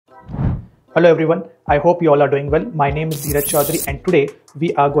Hello everyone, I hope you all are doing well. My name is Dheeraj and today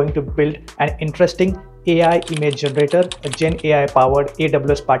we are going to build an interesting AI image generator, a GenAI powered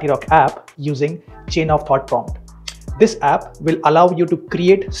AWS PartyRock app using Chain of Thought prompt. This app will allow you to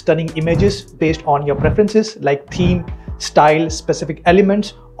create stunning images based on your preferences like theme, style, specific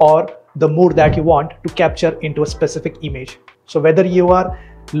elements, or the mood that you want to capture into a specific image. So whether you are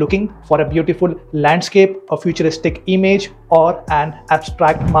looking for a beautiful landscape, a futuristic image, or an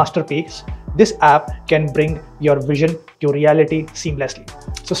abstract masterpiece, this app can bring your vision to reality seamlessly.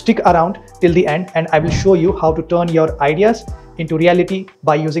 So stick around till the end and I will show you how to turn your ideas into reality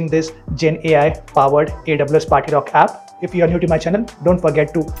by using this GenAI powered AWS PartyRock app. If you are new to my channel, don't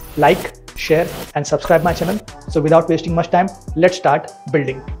forget to like, share and subscribe my channel. So without wasting much time, let's start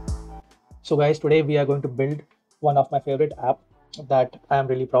building. So guys, today we are going to build one of my favorite app that I am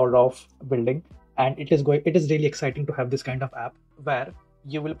really proud of building, and it is really exciting to have this kind of app where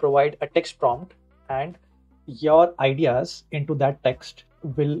you will provide a text prompt and your ideas into that text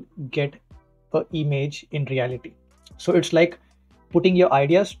will get an image in reality. So it's like putting your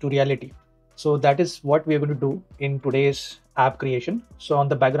ideas to reality. So that is what we are going to do in today's app creation. So on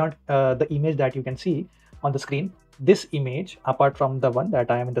the background, the image that you can see on the screen, this image, apart from the one that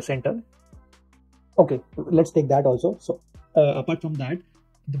I am in the center. Okay, let's take that also. So apart from that,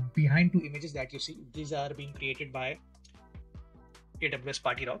 the behind two images that you see, these are being created by AWS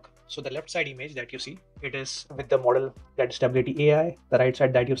PartyRock. So the left side image that you see, it is with the model that is Stability AI. The right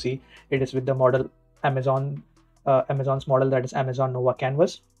side that you see, it is with the model Amazon's model that is Amazon Nova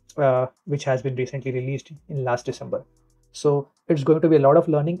Canvas, which has been recently released in last December. So it's going to be a lot of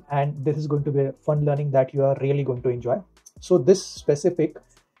learning, and this is going to be a fun learning that you are really going to enjoy. So this specific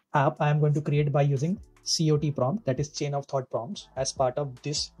app I am going to create by using COT prompt, that is Chain of Thought prompts, as part of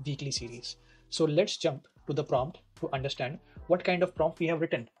this weekly series. So let's jump to the prompt to understand what kind of prompt we have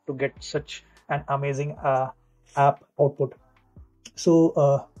written to get such an amazing app output.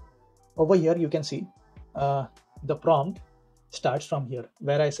 So over here you can see the prompt starts from here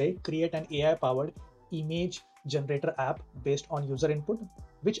where I say create an AI powered image generator app based on user input,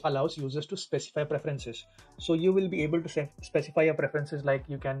 which allows users to specify preferences. So you will be able to specify your preferences, like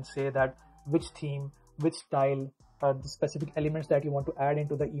you can say that which theme, which style, the specific elements that you want to add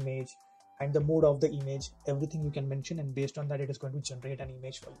into the image, and the mood of the image, everything you can mention, and based on that it is going to generate an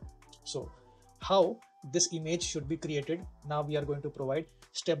image for you. So how this image should be created, now we are going to provide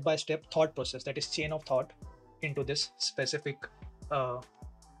step-by-step thought process, that is chain of thought, into this specific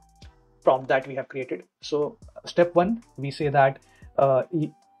prompt that we have created. So step one, we say that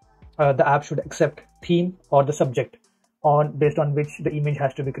the app should accept theme or the subject based on which the image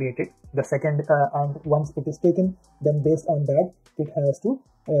has to be created. The second, and once it is taken, then based on that it has to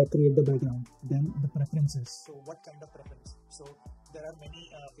create the background. Then the preferences. So what kind of preference? So there are many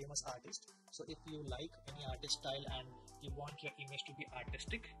famous artists. So if you like any artist style and you want your image to be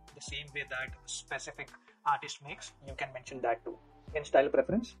artistic, the same way that specific artist makes, you can mention that too in style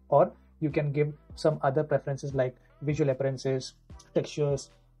preference, or you can give some other preferences like visual appearances,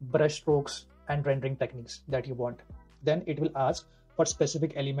 textures, brush strokes, and rendering techniques that you want. Then it will ask for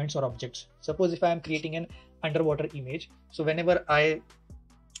specific elements or objects. Suppose if I am creating an underwater image, so whenever I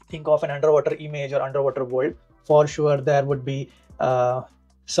think of an underwater image or underwater world, for sure there would be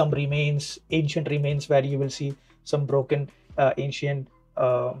some remains, ancient remains, where you will see some broken ancient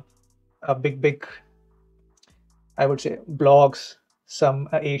big I would say blocks, some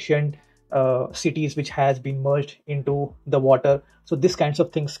ancient cities which has been merged into the water. So this kinds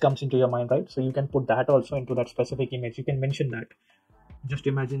of things comes into your mind, right? So you can put that also into that specific image. You can mention that. Just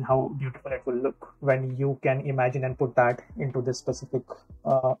imagine how beautiful it will look when you can imagine and put that into this specific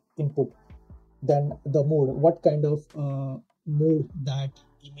input. Then the mood, what kind of mood that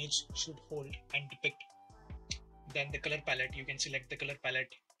image should hold and depict. Then the color palette, you can select the color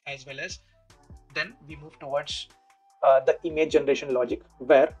palette as well as. Then we move towards the image generation logic,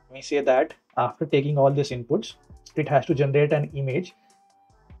 where we say that after taking all these inputs, it has to generate an image,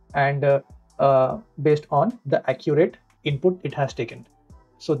 and based on the accurate input it has taken.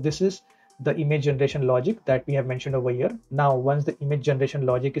 So this is the image generation logic that we have mentioned over here. Now once the image generation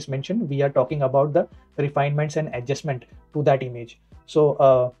logic is mentioned, we are talking about the refinements and adjustment to that image.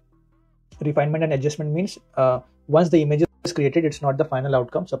 So refinement and adjustment means once the image is created, it's not the final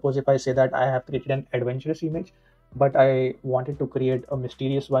outcome. Suppose if I say that I have created an adventurous image, but I wanted to create a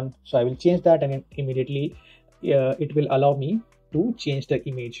mysterious one, so I will change that, and immediately it will allow me to change the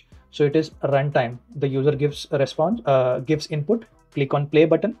image. So it is runtime. The user gives a response, gives input, click on play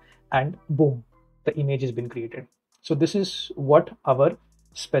button, and boom, the image has been created. So this is what our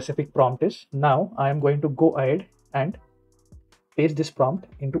specific prompt is. Now I am going to go ahead and paste this prompt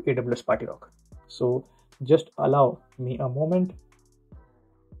into AWS PartyRock. So just allow me a moment.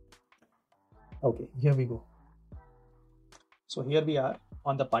 Okay, here we go. So here we are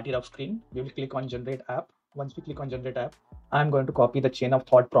on the PartyRock screen. We will click on generate app. Once we click on generate app, I'm going to copy the chain of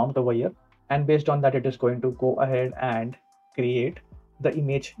thought prompt over here. And based on that, it is going to go ahead and create the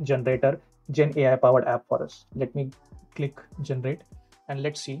image generator GenAI powered app for us. Let me click generate and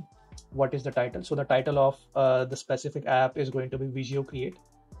let's see what is the title. So the title of the specific app is going to be Visio Create.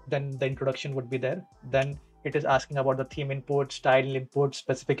 Then the introduction would be there. Then it is asking about the theme input, style input,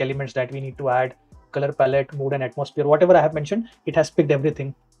 specific elements that we need to add, color palette, mood and atmosphere, whatever I have mentioned, it has picked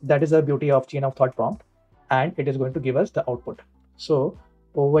everything. That is the beauty of chain of thought prompt, and it is going to give us the output. So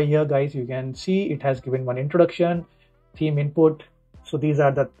over here, guys, you can see it has given one introduction, theme input. So these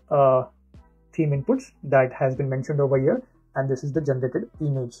are the theme inputs that has been mentioned over here, and this is the generated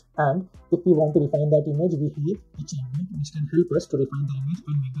image. And if we want to refine that image, we have a chatbot which can help us to refine the image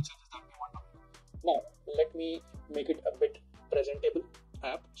and make the changes that we want to make. Now let me make it a bit presentable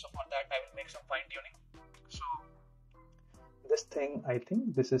app. So for that I will make some fine tuning. So this thing, I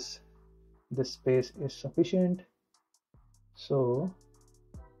think this space is sufficient. So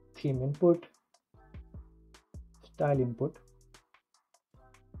theme input, style input,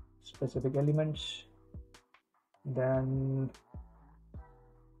 specific elements, then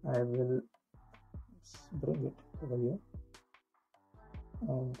I will bring it over here,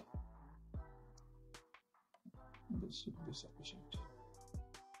 and this should be sufficient.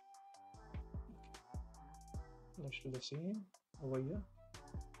 Let's do the same over here.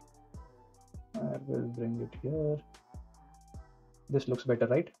 I will bring it here. This looks better,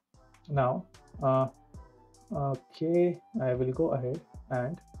 right? Now okay, I will go ahead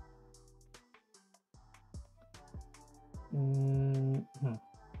and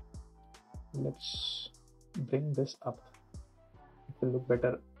let's bring this up. It will look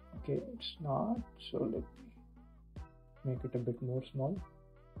better. Okay, it's not, so let me make it a bit more small.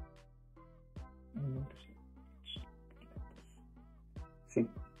 See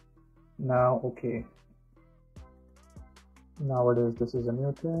now. Okay, nowadays this is a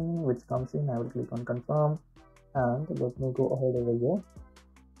new thing which comes in. I will click on confirm and let me go ahead over here.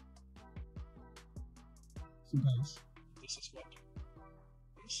 So guys, this is what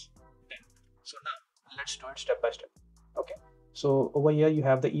is done. So now let's do it step by step. Okay, so over here you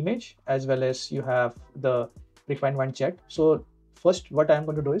have the image as well as you have the refinement chat. So first what I'm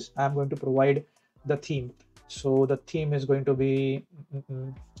going to do is I'm going to provide the theme. So the theme is going to be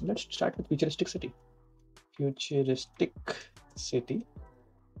let's start with futuristic city.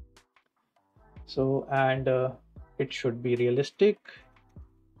 So and it should be realistic,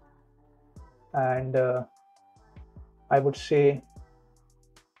 and I would say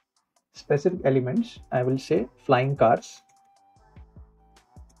specific elements, I will say flying cars,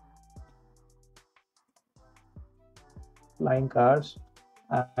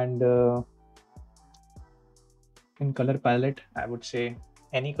 and in color palette I would say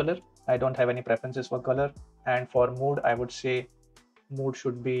any color. I don't have any preferences for color. And for mood, I would say mood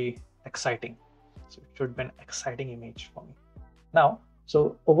should be exciting. So it should be an exciting image for me. Now,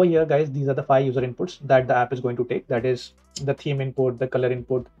 so over here, guys, these are the 5 user inputs that the app is going to take. That is the theme input, the color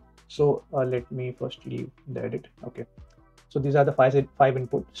input. So let me first leave the edit. Okay. So these are the five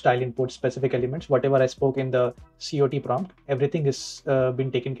input, style input, specific elements, whatever I spoke in the COT prompt, everything is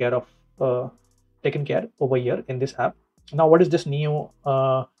been taken care over here in this app. Now, what is this new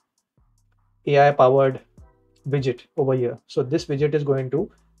AI powered widget over here? So this widget is going to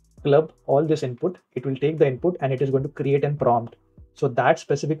club all this input. It will take the input and it is going to create a prompt. So that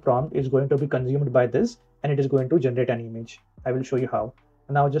specific prompt is going to be consumed by this and it is going to generate an image. I will show you how.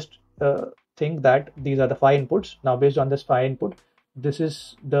 Now just think that these are the 5 inputs. Now based on this 5 input, this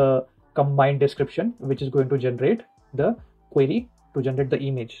is the combined description which is going to generate the query to generate the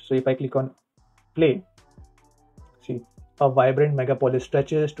image. So if I click on play, see, a vibrant megapolis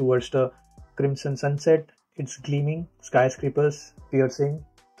stretches towards the crimson sunset. It's gleaming, skyscrapers piercing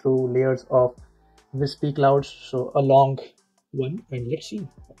through layers of wispy clouds. So a long one, and let's see.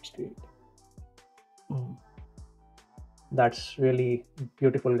 That's great. That's really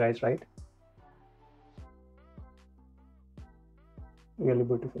beautiful, guys, right? Really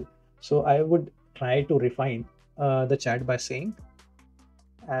beautiful. So I would try to refine the chat by saying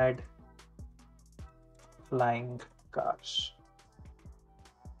add flying cars.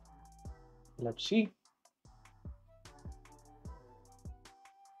 Let's see.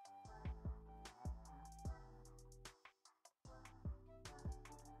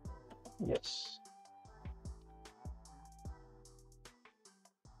 Yes.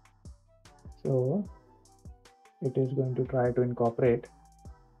 So it is going to try to incorporate.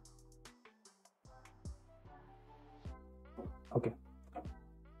 Okay,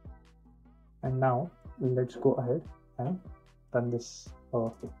 and now let's go ahead and run this.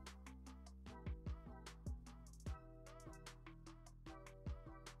 Okay,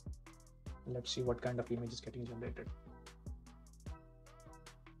 let's see what kind of image is getting generated.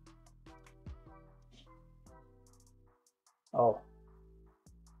 Oh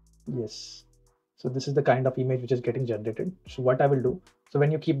yes, so this is the kind of image which is getting generated. So what I will do, so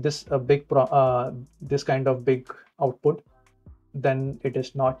when you keep this this kind of big output, then it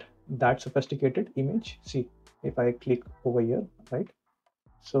is not that sophisticated image. See, if I click over here, right?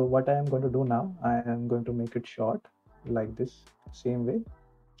 So what I am going to do now, I am going to make it short like this, same way.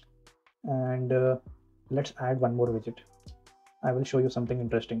 And let's add one more widget. I will show you something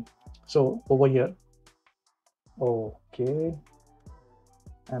interesting. So over here, okay,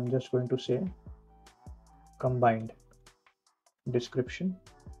 I'm just going to say combined description,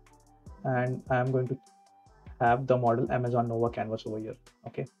 and I'm going to have the model Amazon Nova canvas over here.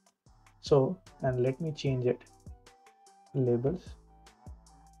 Okay, so, and let me change it, labels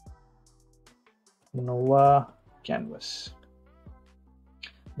Nova canvas.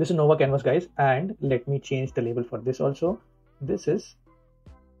 This is Nova canvas, guys, and let me change the label for this also. This is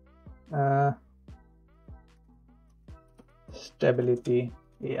stability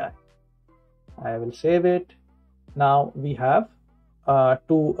AI. I will save it. Now we have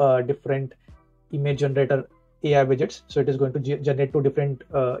two different image generator AI widgets. So it is going to generate two different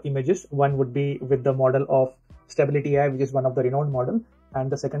images. One would be with the model of stability AI, which is one of the renowned model, and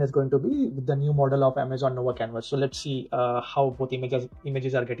the second is going to be with the new model of Amazon Nova canvas. So let's see how both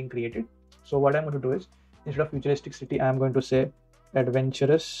images are getting created. So what I'm going to do is, instead of futuristic city, I'm going to say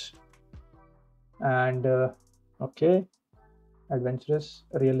adventurous, and okay, adventurous,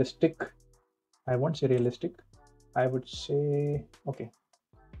 realistic. I won't say realistic, I would say, okay,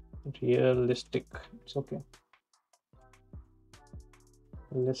 realistic. It's okay,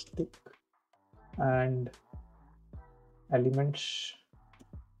 realistic, and elements,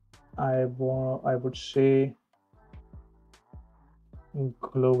 I would say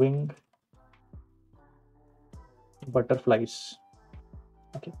glowing butterflies.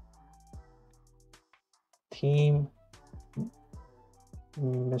 Okay, theme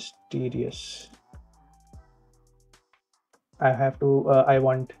mysterious. I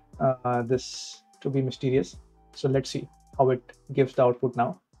want this to be mysterious. So let's see how it gives the output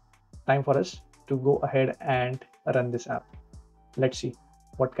now. Time for us to go ahead and run this app. Let's see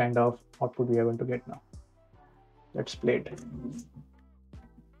what kind of output we are going to get now. Let's play it.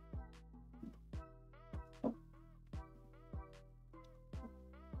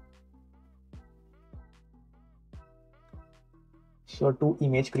 So two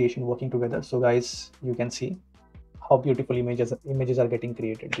image creation working together. So guys, you can see how beautiful images are getting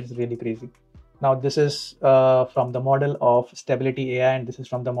created. It's really crazy. Now this is from the model of stability AI, and this is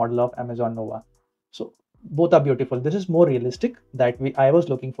from the model of Amazon Nova. So both are beautiful. This is more realistic that I was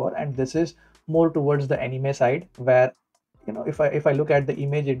looking for, and this is more towards the anime side, where, you know, if I look at the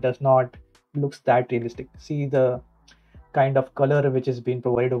image, it does not looks that realistic. See the kind of color which is being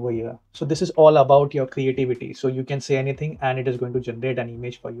provided over here. So this is all about your creativity. So you can say anything and it is going to generate an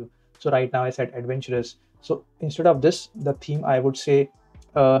image for you. So right now I said adventurous. So instead of this, the theme, I would say,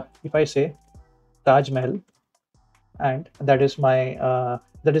 if I say Taj Mahal, and that is my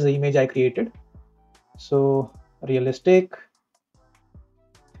that is the image I created. So realistic,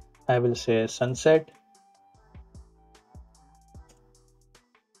 I will say sunset,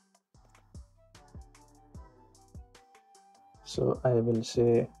 so I will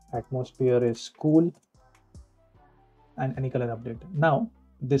say atmosphere is cool, and any color update. Now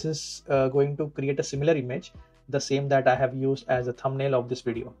this is going to create a similar image, the same that I have used as a thumbnail of this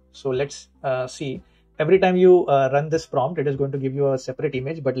video. So let's see. Every time you run this prompt, it is going to give you a separate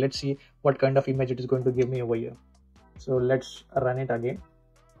image, but let's see what kind of image it is going to give me over here. So let's run it again.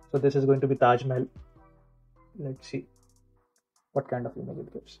 So this is going to be Taj Mahal. Let's see what kind of image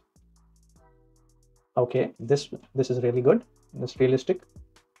it gives. Okay, this is really good. This realistic.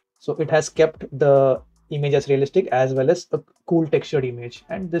 So it has kept the image as realistic as well as a cool textured image,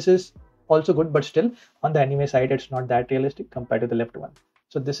 and this is also good, but still on the anime side it's not that realistic compared to the left one.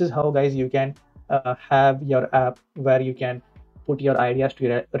 So this is how, guys, you can have your app where you can put your ideas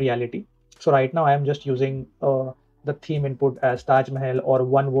to reality. So right now I am just using the theme input as Taj Mahal or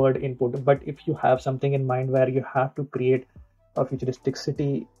one word input, but if you have something in mind where you have to create a futuristic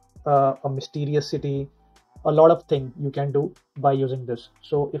city, a mysterious city, a lot of things you can do by using this.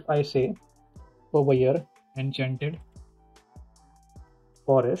 So if I say over here enchanted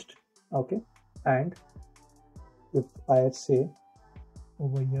forest, okay, and if I say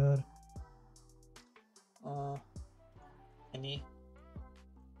over here any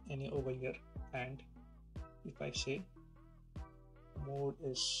over here, and if I say mode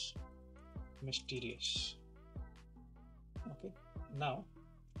is mysterious, okay, now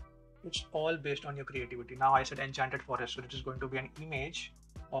it's all based on your creativity. Now I said enchanted forest, so it is going to be an image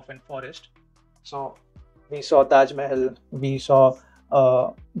of a forest. So we saw Taj Mahal, we saw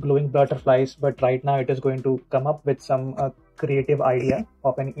glowing butterflies, but right now it is going to come up with some creative idea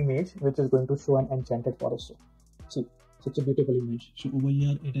of an image which is going to show an enchanted forest. So see, such a beautiful image. So over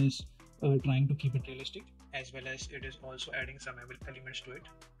here it is trying to keep it realistic, as well as it is also adding some elements to it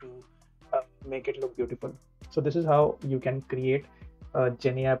to make it look beautiful. So this is how you can create a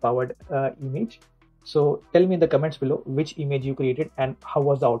GenAI powered image. So tell me in the comments below which image you created and how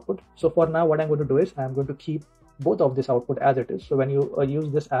was the output. So for now, what I'm going to do is I'm going to keep both of this output as it is. So when you use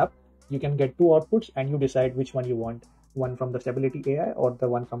this app, you can get two outputs and you decide which one you want, one from the Stability AI or the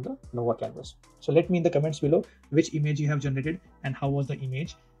one from the Nova Canvas. So let me in the comments below which image you have generated and how was the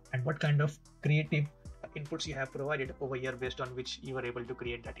image and what kind of creative inputs you have provided over here based on which you were able to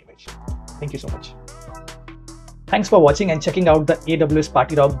create that image. Thank you so much. Thanks for watching and checking out the AWS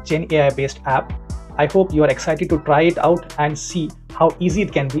PartyRock GenAI based app. I hope you are excited to try it out and see how easy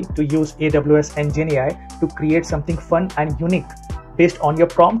it can be to use AWS and GenAI to create something fun and unique based on your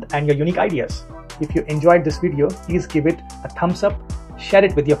prompt and your unique ideas. If you enjoyed this video, please give it a thumbs up, share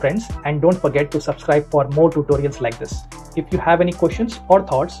it with your friends, and don't forget to subscribe for more tutorials like this. If you have any questions or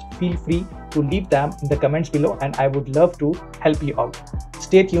thoughts, feel free to leave them in the comments below and I would love to help you out.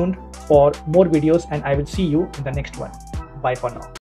 Stay tuned for more videos and I will see you in the next one. Bye for now.